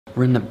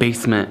We're in the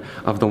basement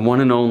of the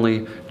one and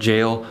only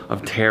Jail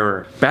of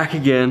Terror. Back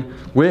again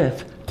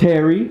with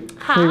Terry.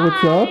 Hi. Hey,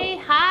 what's up?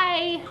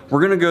 Hi.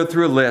 We're gonna go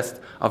through a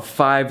list of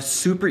 5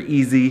 super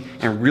easy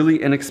and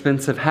really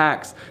inexpensive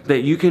hacks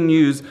that you can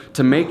use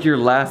to make your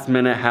last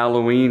minute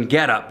Halloween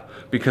getup.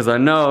 Because I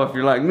know if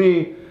you're like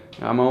me,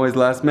 I'm always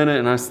last minute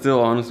and I still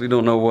honestly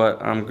don't know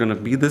what I'm gonna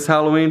be this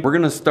Halloween. We're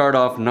gonna start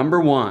off number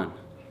 1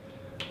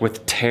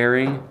 with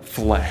tearing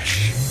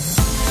flesh.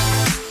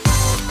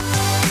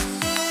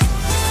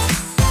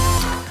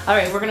 All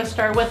right, we're gonna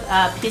start with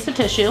a piece of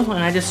tissue,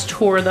 and I just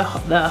tore the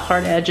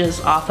hard edges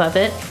off of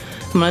it.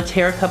 I'm gonna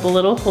tear a couple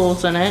little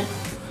holes in it.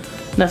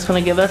 That's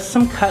gonna give us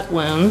some cut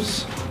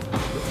wounds.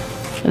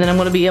 And then I'm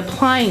gonna be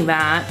applying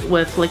that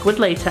with liquid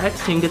latex.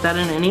 You can get that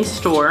in any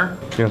store.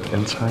 You want the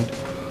inside?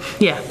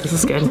 Yeah, this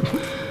is good.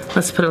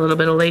 Let's put a little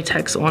bit of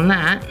latex on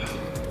that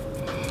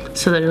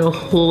so that it'll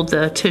hold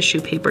the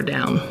tissue paper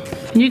down.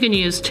 And you can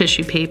use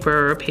tissue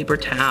paper or paper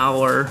towel,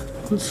 or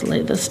let's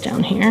lay this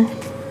down here.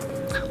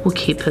 We'll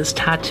keep his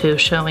tattoo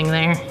showing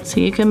there. So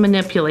you can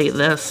manipulate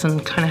this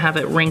and kind of have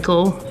it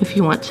wrinkle if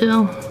you want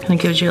to. Kind of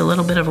gives you a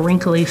little bit of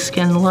wrinkly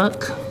skin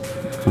look.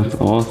 That's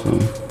awesome.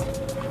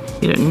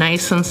 Get it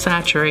nice and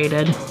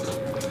saturated.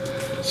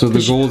 So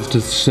the goal is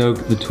to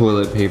soak the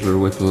toilet paper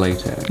with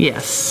latex?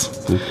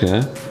 Yes.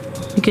 Okay.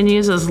 You can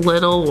use as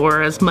little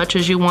or as much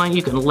as you want.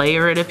 You can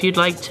layer it if you'd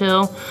like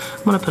to.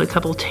 I'm gonna put a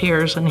couple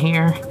tears in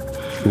here.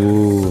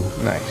 Ooh.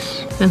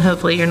 Nice. And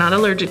hopefully you're not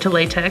allergic to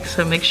latex,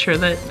 so make sure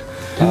that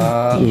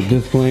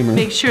disclaimer.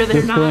 Make sure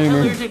they're not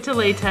allergic to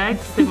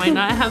latex. They might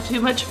not have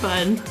too much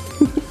fun.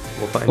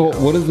 We'll find Oh,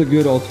 out. what is a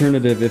good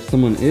alternative if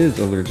someone is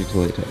allergic to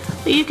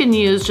latex? You can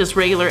use just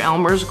regular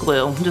Elmer's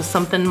glue, just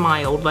something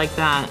mild like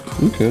that.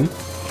 Okay.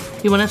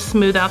 You want to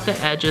smooth out the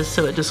edges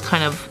so it just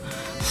kind of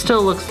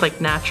still looks like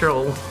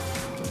natural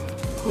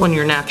on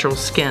your natural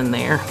skin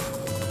there.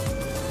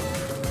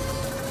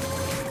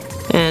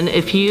 And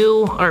if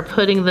you are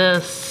putting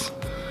this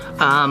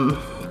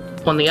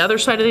on the other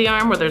side of the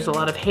arm where there's a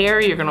lot of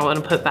hair, you're gonna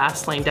want to put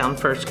Vaseline down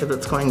first because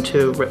it's going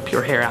to rip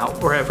your hair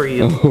out wherever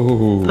you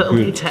put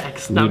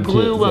latex. Now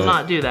glue will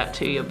not do that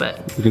to you,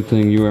 but. Good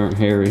thing you aren't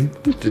hairy.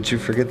 Did you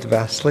forget the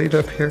Vaseline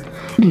up here?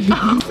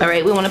 All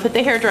right, we want to put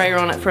the hair dryer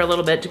on it for a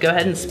little bit to go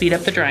ahead and speed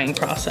up the drying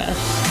process.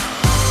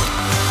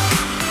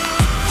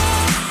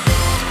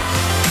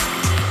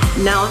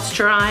 Now it's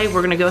dry,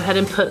 we're gonna go ahead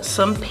and put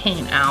some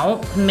paint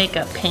out,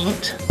 makeup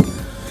paint.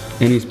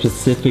 Any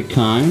specific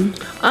kind?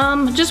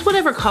 Just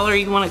whatever color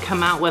you want to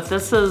come out with.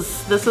 This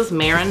is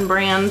Marin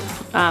brand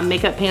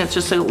makeup paint. It's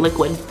just a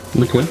liquid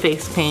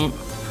face paint.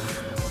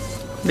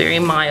 Very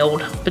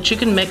mild, but you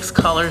can mix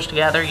colors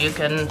together. You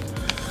can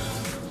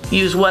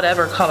use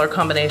whatever color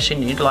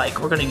combination you'd like.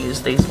 We're going to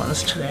use these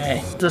ones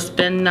today. This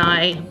Ben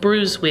Nye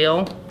bruise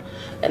wheel,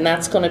 and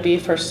that's going to be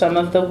for some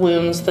of the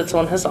wounds that's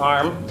on his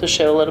arm to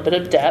show a little bit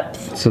of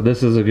depth. So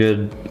this is a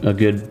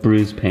good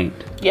bruise paint.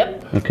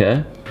 Yep.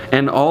 Okay.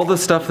 And all the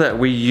stuff that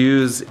we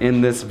use in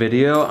this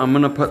video, I'm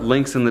gonna put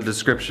links in the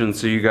description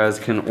so you guys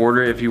can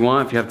order if you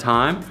want, if you have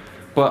time.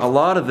 But a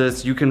lot of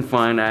this you can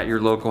find at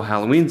your local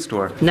Halloween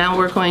store. Now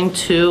we're going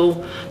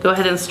to go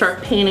ahead and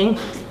start painting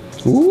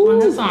on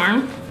his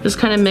arm. Just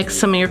kind of mix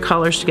some of your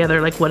colors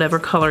together, like whatever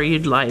color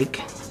you'd like.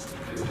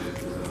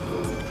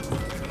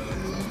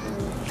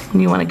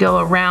 And you want to go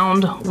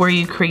around where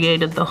you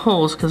created the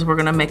holes because we're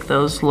gonna make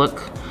those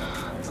look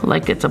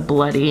like it's a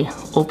bloody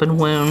open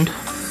wound.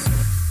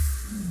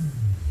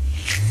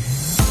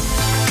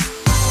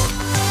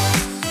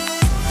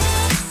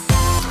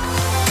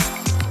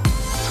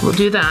 We'll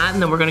do that,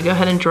 and then we're gonna go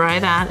ahead and dry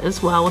that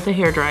as well with a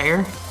hair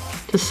dryer,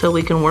 just so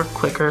we can work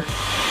quicker.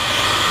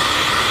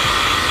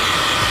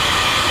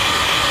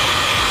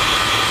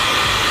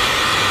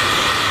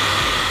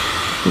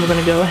 We're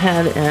gonna go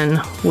ahead and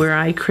where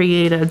I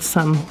created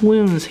some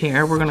wounds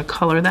here, we're gonna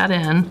color that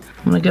in.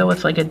 I'm gonna go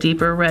with like a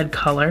deeper red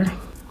color.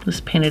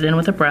 Just paint it in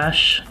with a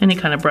brush. Any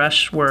kind of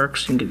brush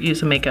works. You can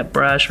use a makeup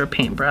brush or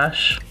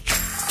paintbrush.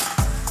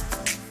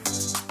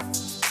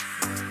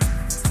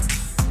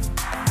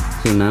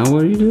 So now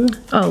what do you do?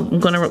 Oh, I'm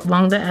gonna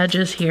along the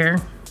edges here,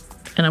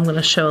 and I'm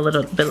gonna show a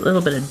little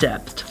bit of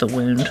depth to the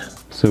wound.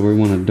 So we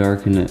want to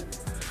darken it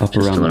up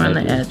Just around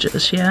the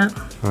edges, yeah.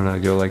 I'm gonna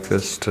go like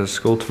this to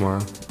school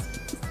tomorrow.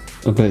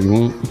 I bet you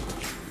won't.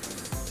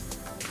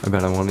 I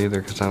bet I won't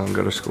either because I don't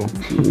go to school.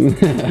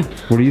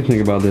 What do you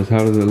think about this? How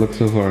does it look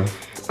so far?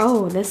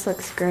 Oh, this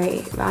looks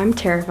great. I'm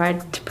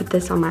terrified to put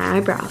this on my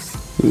eyebrows.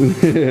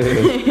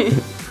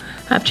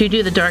 After you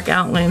do the dark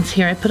outlines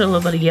here, I put a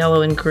little bit of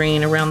yellow and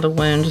green around the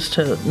wound just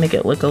to make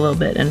it look a little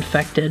bit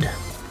infected.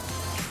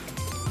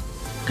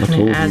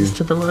 Kind of adds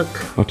to the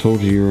look. I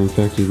told you were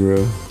infected,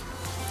 bro.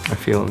 I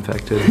feel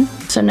infected.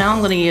 So now I'm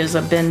going to use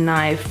a Ben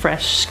Nye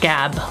Fresh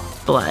Scab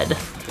Blood.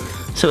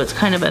 So it's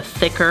kind of a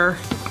thicker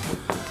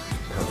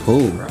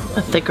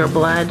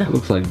blood.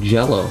 Looks like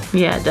Jello.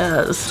 Yeah, it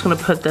does. I'm going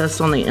to put this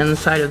on the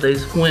inside of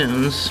those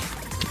wounds.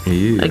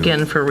 Ew.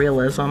 Again, for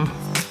realism.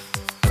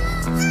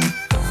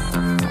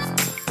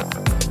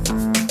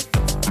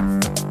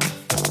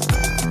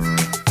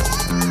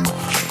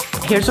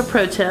 Here's a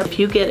pro tip. If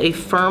you get a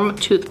firm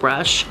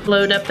toothbrush,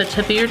 load up the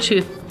tip of your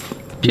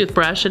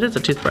toothbrush. It is a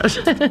toothbrush.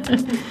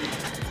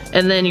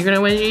 And then you're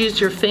gonna want to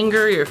use your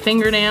finger, your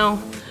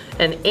fingernail,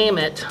 and aim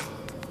it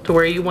to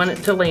where you want it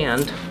to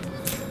land.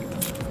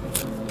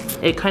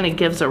 It kind of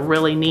gives a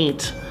really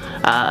neat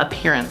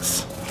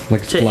appearance.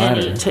 Like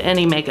splatter. To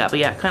any makeup.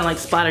 Yeah, kind of like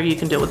splatter. You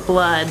can do it with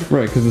blood.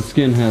 Right, because the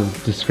skin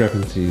has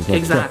discrepancies, like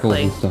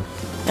exactly. freckles and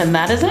stuff. And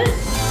that is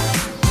it.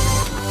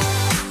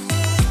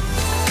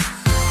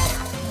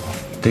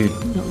 Dude,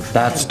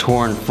 that's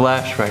torn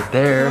flesh right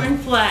there. Torn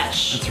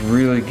flesh. That's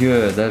really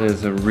good. That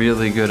is a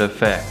really good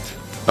effect.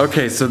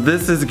 Okay, so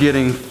this is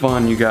getting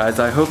fun, you guys.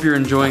 I hope you're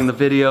enjoying the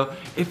video.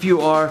 If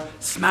you are,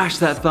 smash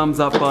that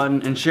thumbs up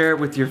button and share it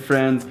with your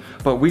friends.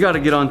 But we gotta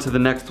get on to the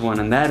next one,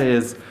 and that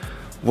is,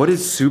 what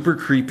is super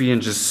creepy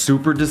and just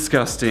super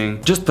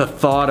disgusting? Just the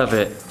thought of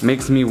it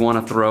makes me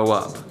wanna throw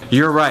up.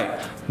 You're right,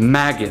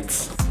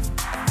 maggots.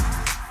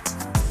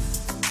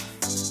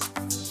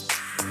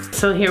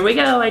 So here we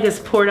go. I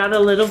just poured out a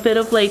little bit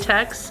of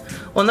latex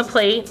on the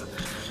plate.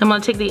 I'm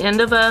gonna take the end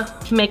of a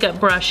makeup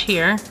brush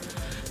here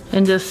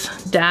and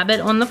just dab it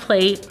on the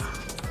plate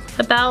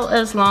about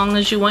as long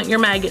as you want your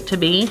maggot to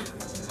be.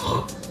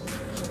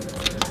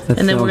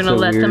 And then we're gonna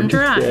let them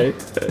dry.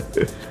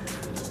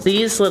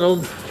 These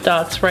little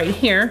dots right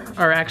here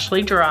are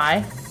actually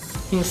dry.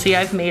 You can see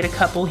I've made a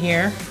couple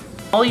here.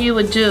 All you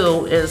would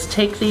do is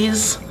take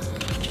these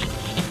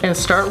and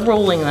start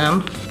rolling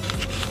them.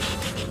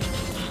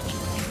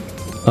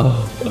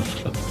 Oh.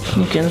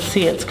 You can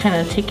see it's kind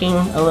of taking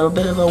a little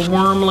bit of a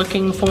worm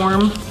looking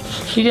form.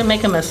 You can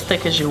make them as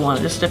thick as you want.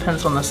 It just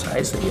depends on the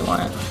size that you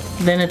want.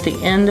 Then at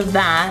the end of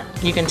that,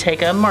 you can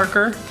take a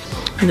marker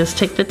and just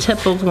take the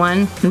tip of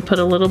one and put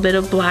a little bit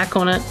of black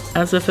on it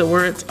as if it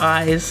were its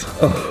eyes.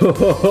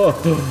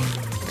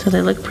 So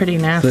they look pretty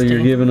nasty. So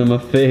you're giving them a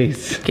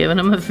face. Giving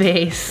them a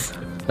face.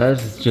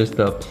 That's just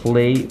a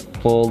plate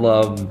full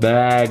of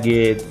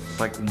maggots.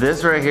 Like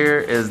this right here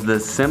is the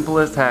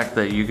simplest hack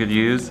that you could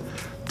use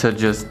to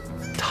just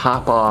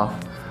top off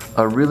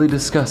a really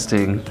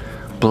disgusting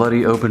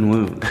bloody open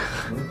wound.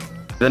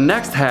 The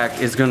next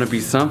hack is gonna be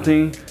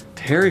something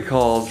Terry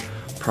calls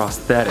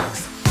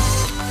prosthetics.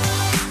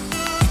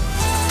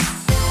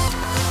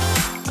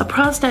 A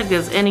prosthetic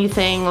is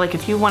anything, like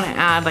if you want to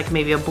add like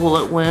maybe a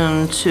bullet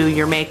wound to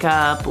your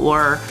makeup,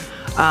 or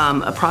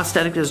a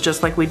prosthetic is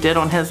just like we did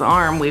on his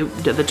arm. We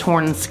did the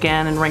torn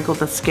skin and wrinkled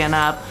the skin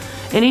up.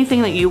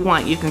 Anything that you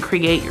want, you can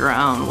create your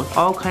own with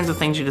all kinds of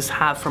things you just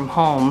have from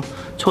home.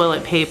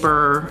 Toilet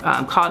paper,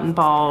 cotton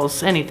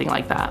balls, anything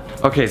like that.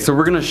 Okay, so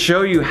we're gonna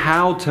show you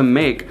how to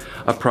make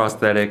a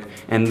prosthetic,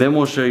 and then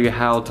we'll show you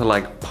how to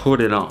like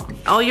put it on.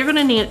 All you're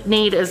gonna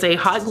need is a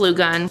hot glue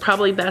gun.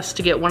 Probably best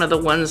to get one of the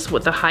ones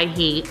with the high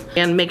heat,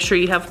 and make sure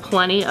you have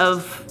plenty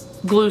of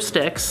glue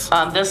sticks.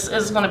 This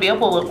is gonna be a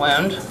bullet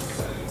wound,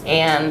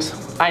 and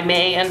I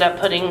may end up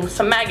putting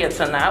some maggots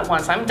in that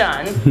once I'm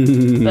done.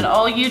 But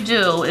all you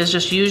do is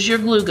just use your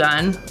glue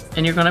gun,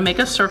 and you're gonna make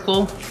a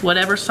circle,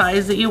 whatever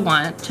size that you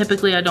want.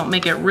 Typically I don't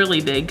make it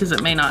really big because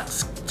it may not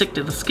stick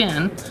to the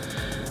skin.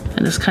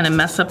 And just kind of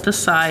mess up the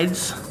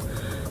sides,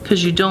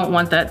 because you don't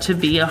want that to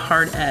be a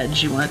hard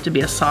edge. You want it to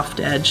be a soft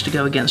edge to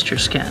go against your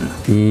skin.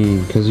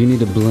 Because you need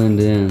to blend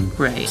in.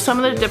 Right.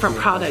 Some of the different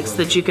products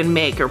that you can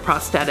make are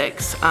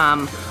prosthetics.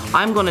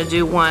 I'm gonna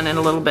do one in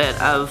a little bit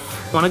of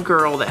on a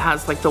girl that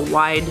has like the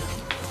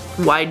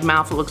wide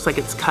mouth. It looks like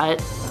it's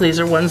cut. These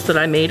are ones that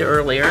I made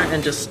earlier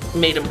and just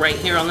made them right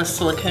here on the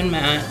silicone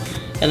mat,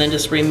 and then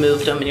just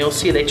removed them, and you'll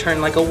see they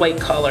turn like a white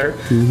color,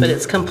 but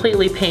it's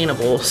completely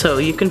paintable. So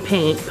you can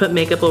paint, put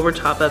makeup over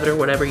top of it, or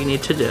whatever you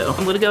need to do.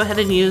 I'm gonna go ahead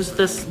and use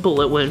this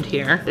bullet wound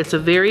here. It's a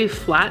very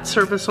flat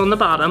surface on the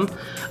bottom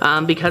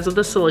because of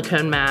the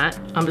silicone mat.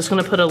 I'm just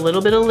gonna put a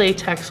little bit of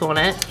latex on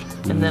it,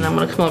 and then I'm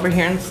gonna come over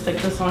here and stick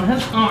this on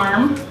his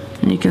arm.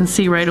 And you can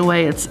see right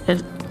away it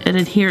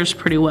adheres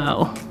pretty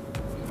well.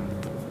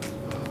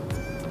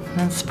 And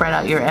then spread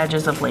out your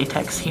edges of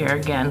latex here.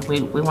 Again,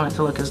 we want it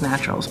to look as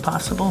natural as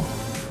possible.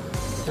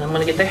 And I'm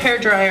gonna get the hair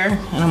dryer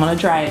and I'm gonna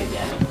dry it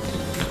again.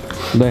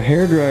 The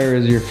hair dryer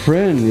is your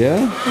friend,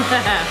 yeah?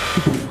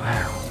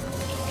 Wow.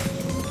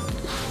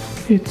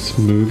 It's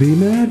movie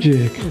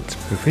magic. It's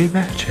movie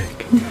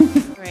magic.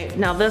 All right,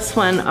 now this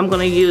one, I'm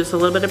gonna use a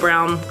little bit of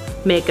brown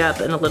makeup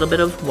and a little bit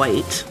of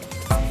white.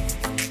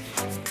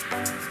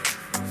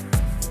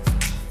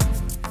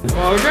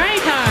 More dry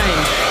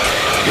time.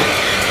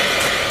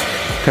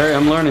 Terry,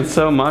 I'm learning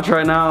so much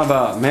right now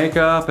about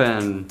makeup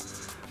and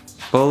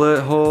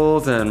bullet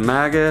holes and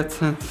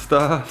maggots and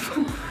stuff.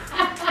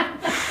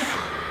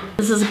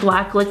 This is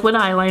black liquid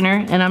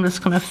eyeliner, and I'm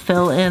just gonna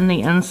fill in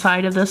the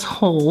inside of this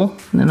hole,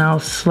 and then I'll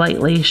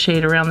slightly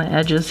shade around the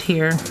edges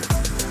here.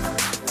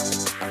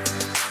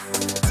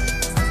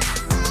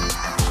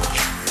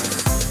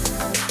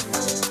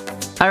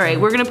 All right,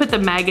 we're gonna put the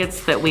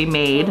maggots that we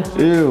made.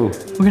 Ew.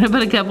 We're gonna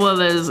put a couple of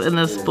those in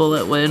this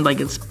bullet wound, like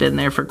it's been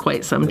there for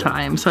quite some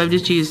time. So I've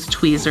just used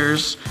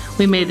tweezers.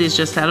 We made these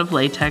just out of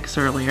latex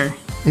earlier.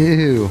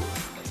 Ew.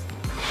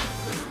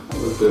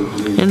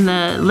 And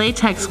the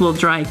latex will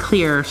dry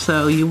clear,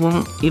 so you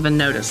won't even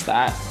notice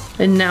that.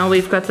 And now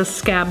we've got the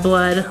scab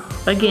blood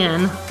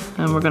again,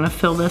 and we're gonna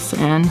fill this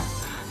in.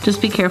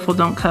 Just be careful,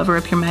 don't cover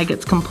up your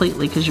maggots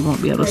completely because you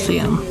won't be able to see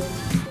them.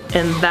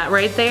 And that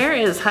right there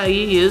is how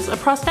you use a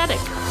prosthetic.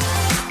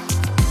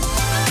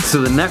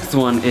 So the next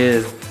one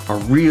is a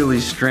really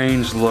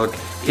strange look.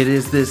 It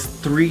is this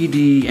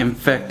 3D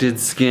infected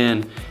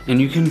skin,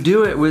 and you can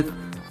do it with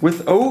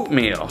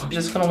oatmeal. You're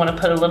just gonna wanna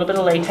put a little bit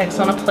of latex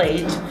on a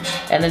plate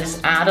and then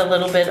just add a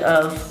little bit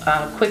of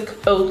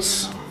quick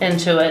oats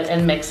into it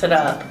and mix it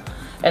up.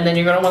 And then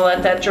you're gonna wanna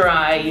let that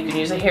dry. You can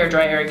use a hair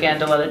dryer again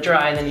to let it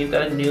dry, and then you've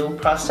got a new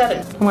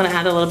prosthetic. I'm gonna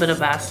add a little bit of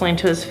Vaseline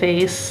to his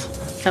face.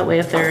 That way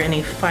if there are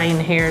any fine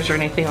hairs or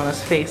anything on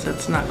his face,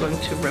 it's not going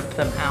to rip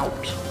them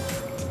out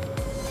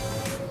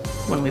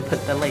when we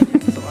put the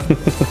latex on.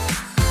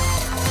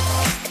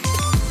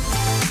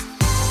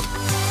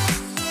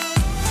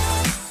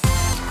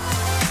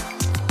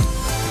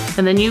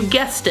 And then you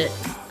guessed it,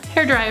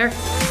 hair dryer.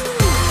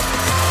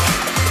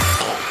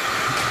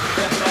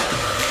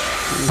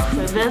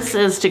 So this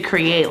is to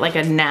create like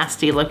a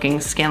nasty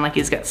looking skin, like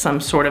he's got some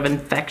sort of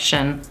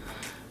infection.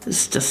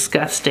 It's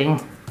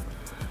disgusting,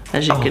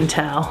 as you can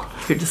tell.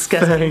 You're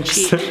disgusting.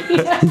 Thanks.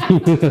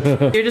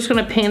 You're just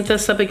gonna paint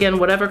this up again,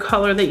 whatever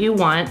color that you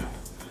want,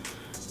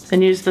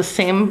 and use the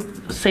same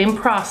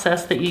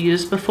process that you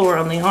used before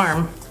on the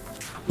arm.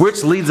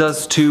 Which leads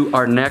us to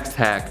our next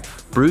hack,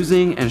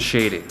 bruising and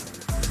shading.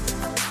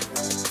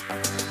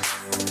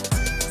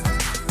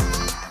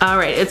 All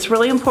right, it's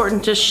really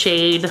important to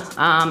shade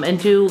and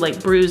do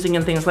like bruising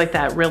and things like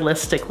that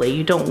realistically.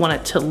 You don't want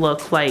it to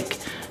look like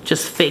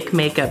just fake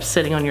makeup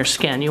sitting on your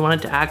skin. You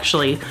want it to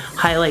actually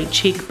highlight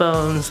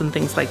cheekbones and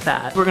things like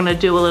that. We're gonna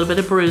do a little bit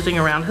of bruising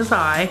around his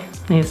eye.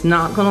 And he's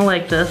not gonna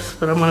like this,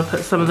 but I'm gonna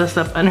put some of this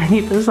up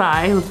underneath his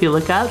eye. If you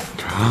look up,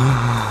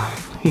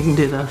 you can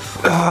do this.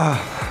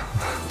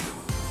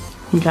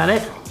 You got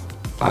it?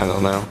 I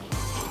don't know.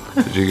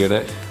 Did you get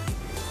it?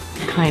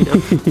 Kind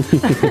of.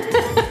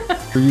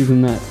 We're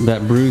using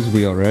that bruise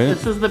wheel, right?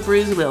 This is the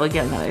bruise wheel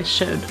again that I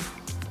showed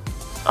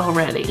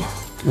already.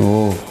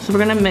 Oh. So we're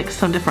gonna mix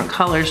some different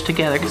colors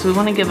together because we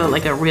wanna give it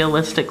like a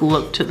realistic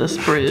look to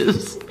this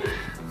bruise.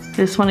 I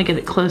just wanna get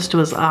it close to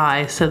his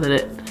eye so that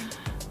it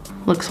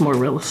looks more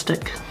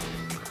realistic.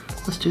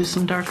 Let's do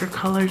some darker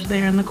colors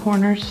there in the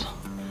corners.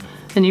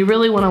 And you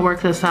really wanna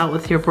work this out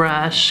with your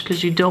brush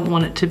because you don't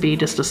want it to be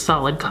just a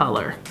solid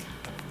color.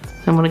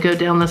 So I'm gonna go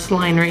down this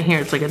line right here.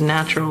 It's like a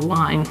natural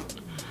line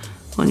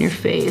on your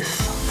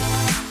face.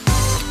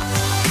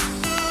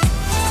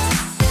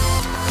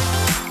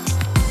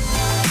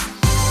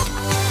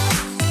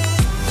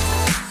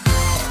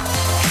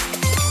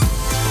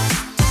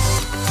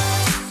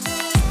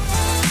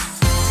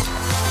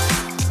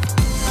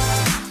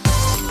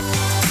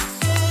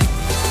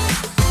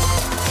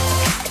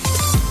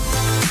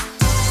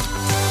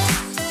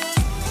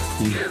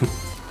 You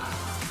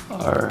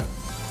are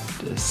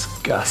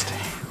disgusting.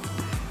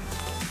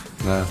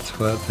 That's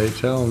what they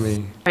tell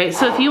me. All right,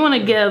 so if you want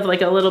to give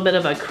like a little bit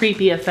of a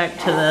creepy effect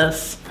to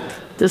this,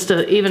 just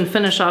to even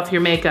finish off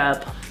your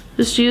makeup,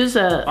 just use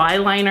a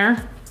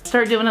eyeliner.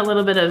 Start doing a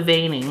little bit of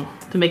veining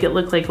to make it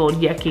look like old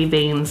yucky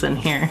veins in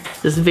here.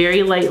 Just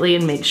very lightly,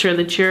 and make sure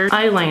that your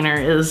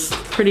eyeliner is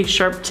pretty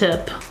sharp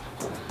tip.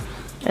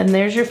 And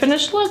there's your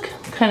finished look.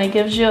 Kind of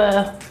gives you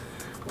a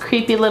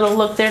creepy little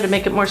look there to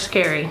make it more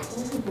scary.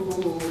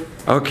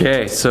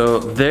 Okay, so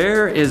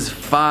there is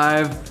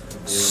 5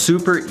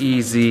 super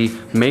easy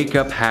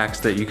makeup hacks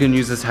that you can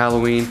use this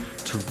Halloween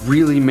to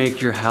really make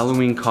your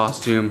Halloween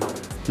costume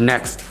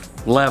next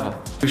level.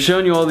 We've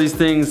shown you all these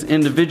things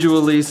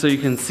individually so you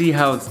can see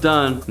how it's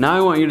done. Now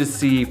I want you to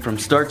see from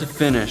start to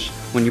finish,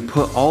 when you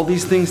put all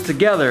these things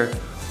together,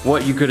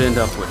 what you could end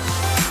up with.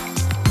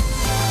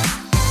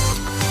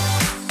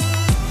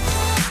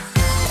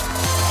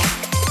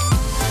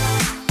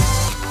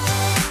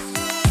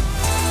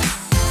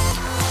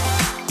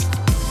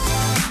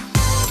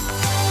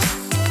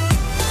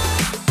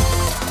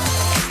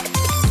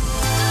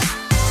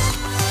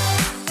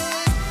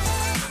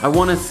 I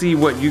want to see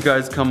what you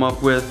guys come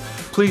up with.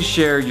 Please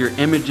share your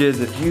images.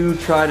 If you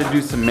try to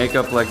do some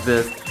makeup like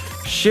this,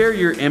 share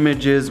your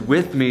images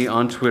with me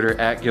on Twitter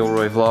at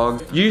Gilroy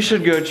Vlog. You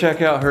should go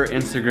check out her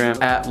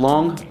Instagram at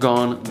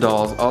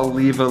LongGoneDolls. I'll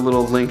leave a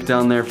little link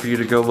down there for you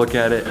to go look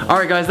at it. All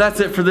right guys,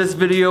 that's it for this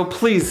video.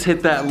 Please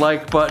hit that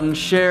like button,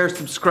 share,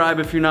 subscribe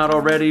if you're not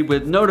already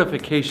with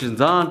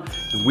notifications on,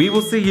 and we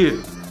will see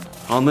you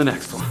on the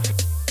next one.